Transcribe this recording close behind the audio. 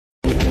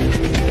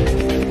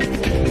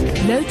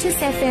Lotus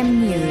FM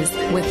News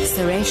with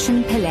Suresh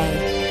Pillay.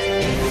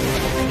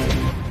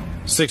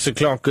 6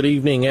 o'clock, good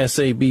evening.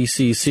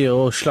 SABC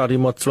CEO Hlari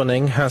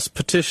Motsoeneng has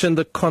petitioned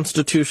the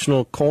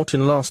Constitutional Court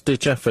in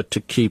last-ditch effort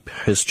to keep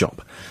his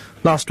job.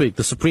 Last week,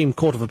 the Supreme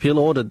Court of Appeal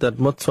ordered that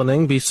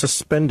Motsoeneng be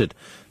suspended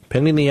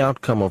pending the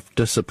outcome of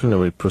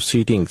disciplinary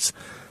proceedings.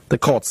 The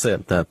court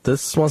said that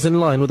this was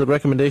in line with the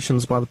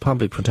recommendations by the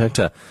Public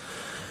Protector.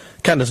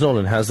 Candice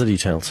Nolan has the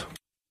details.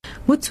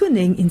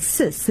 Motsoeneng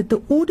insists that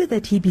the order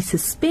that he be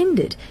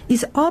suspended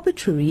is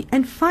arbitrary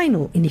and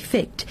final in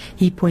effect.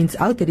 He points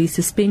out that his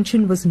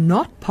suspension was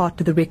not part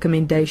of the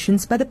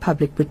recommendations by the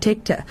Public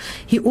Protector.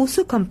 He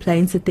also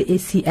complains that the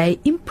SCA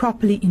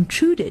improperly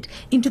intruded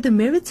into the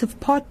merits of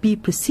Part B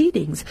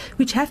proceedings,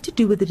 which have to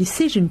do with the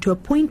decision to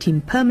appoint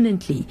him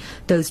permanently.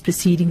 Those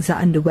proceedings are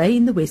underway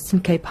in the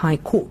Western Cape High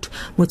Court.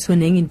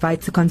 Motsoeneng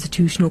invites the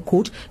Constitutional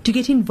Court to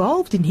get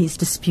involved in his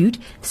dispute,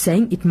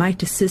 saying it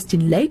might assist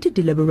in later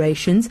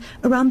deliberations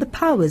around the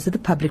powers of the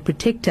Public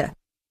Protector.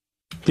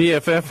 The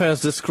EFF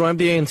has described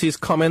the ANC's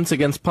comments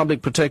against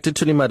Public Protector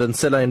Thuli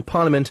Madonsela in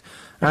Parliament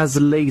as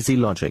lazy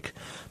logic.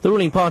 The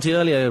ruling party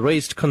earlier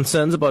raised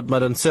concerns about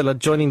Madonsela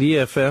joining the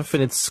EFF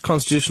in its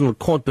Constitutional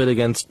Court bid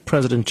against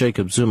President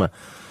Jacob Zuma.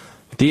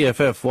 The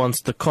EFF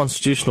wants the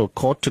Constitutional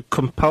Court to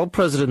compel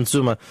President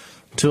Zuma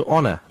to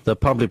honor the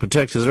Public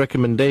Protector's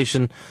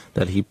recommendation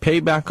that he pay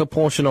back a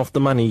portion of the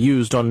money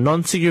used on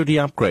non-security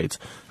upgrades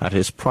at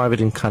his private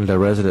Nkandla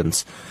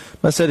residence.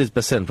 Mercedes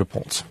Besant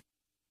reports.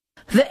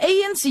 The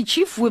ANC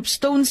Chief Whip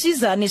Stone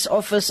Sizani's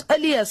office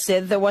earlier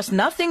said there was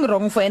nothing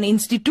wrong for an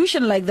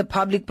institution like the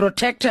Public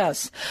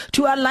Protectors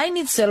to align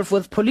itself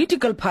with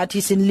political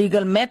parties in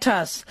legal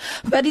matters.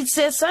 But it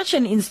says such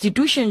an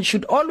institution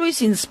should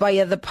always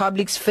inspire the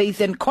public's faith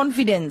and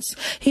confidence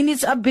in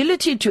its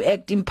ability to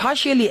act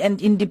impartially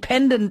and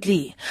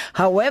independently.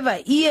 However,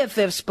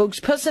 EFF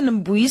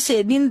spokesperson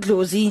Mbuyise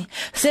Ndlozi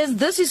says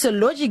this is a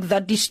logic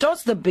that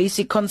distorts the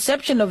basic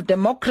conception of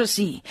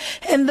democracy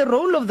and the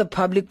role of the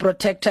Public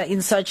Protector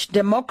in such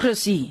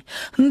democracy.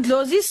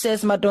 Ndlozi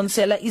says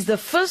Madonsela is the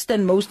first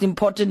and most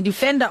important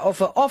defender of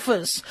her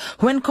office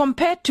when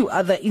compared to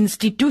other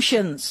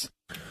institutions.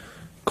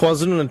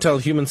 KwaZulu-Natal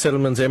Human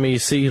Settlements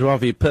MEC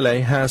Ravi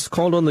Pillay has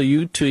called on the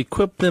youth to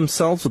equip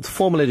themselves with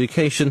formal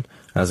education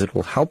as it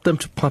will help them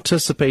to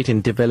participate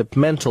in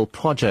developmental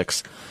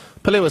projects.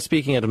 Pillay was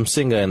speaking at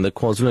Msinga in the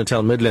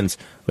KwaZulu-Natal Midlands,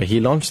 where he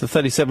launched the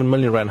 37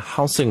 million rand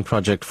housing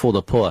project for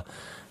the poor.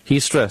 He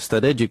stressed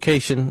that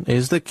education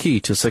is the key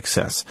to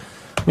success.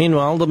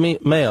 Meanwhile, the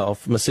mayor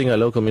of Msinga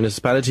local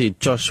municipality,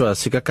 Joshua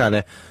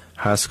Sikakane,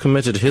 has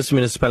committed his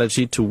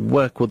municipality to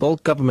work with all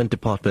government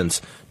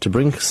departments to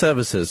bring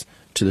services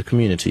to the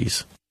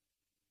communities.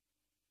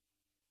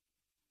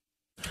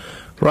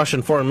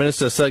 Russian Foreign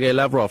Minister Sergei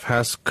Lavrov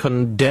has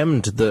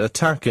condemned the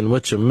attack in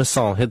which a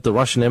missile hit the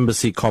Russian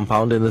embassy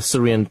compound in the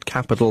Syrian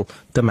capital,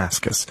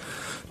 Damascus.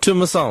 2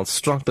 missiles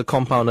struck the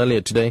compound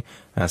earlier today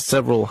as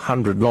several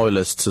hundred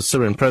loyalists to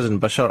Syrian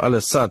President Bashar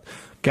al-Assad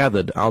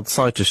gathered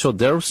outside to show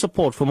their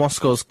support for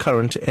Moscow's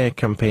current air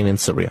campaign in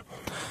Syria.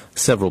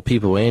 Several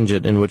people were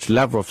injured in which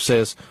Lavrov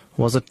says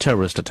was a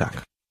terrorist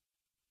attack.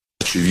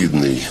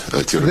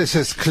 This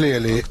is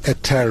clearly a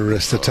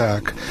terrorist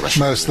attack,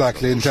 most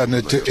likely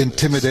intended to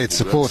intimidate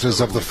supporters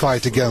of the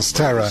fight against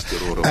terror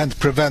and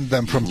prevent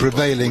them from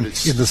prevailing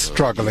in the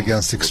struggle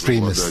against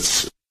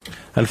extremists.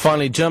 And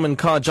finally, German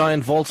car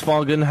giant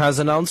Volkswagen has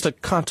announced a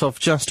cut of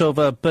just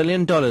over $1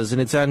 billion in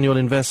its annual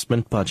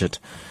investment budget.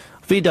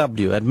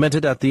 VW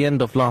admitted at the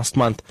end of last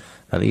month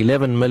that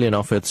 11 million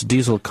of its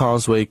diesel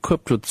cars were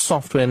equipped with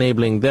software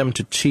enabling them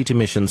to cheat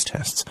emissions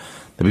tests.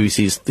 The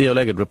BBC's Theo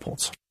Leggett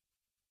reports.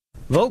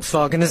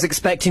 Volkswagen is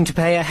expecting to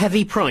pay a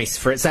heavy price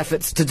for its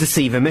efforts to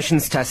deceive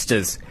emissions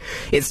testers.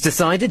 It's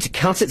decided to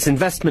cut its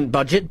investment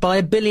budget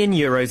by €1 billion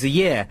a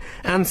year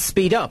and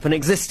speed up an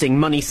existing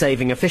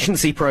money-saving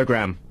efficiency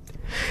programme.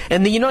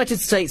 In the United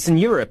States and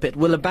Europe, it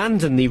will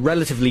abandon the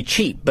relatively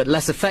cheap but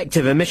less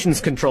effective emissions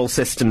control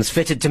systems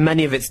fitted to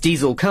many of its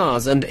diesel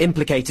cars and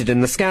implicated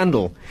in the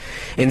scandal.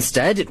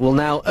 Instead, it will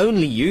now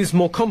only use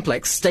more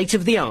complex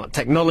state-of-the-art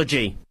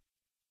technology.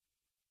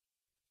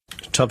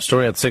 Top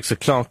story at 6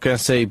 o'clock.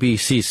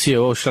 SABC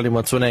CEO Hlari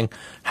Motsoeneng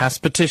has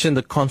petitioned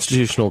the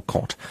Constitutional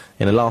Court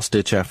in a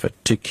last-ditch effort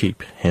to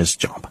keep his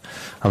job.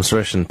 I'm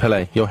Suresh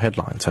Pillay. Your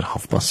headlines at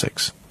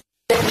 6:30.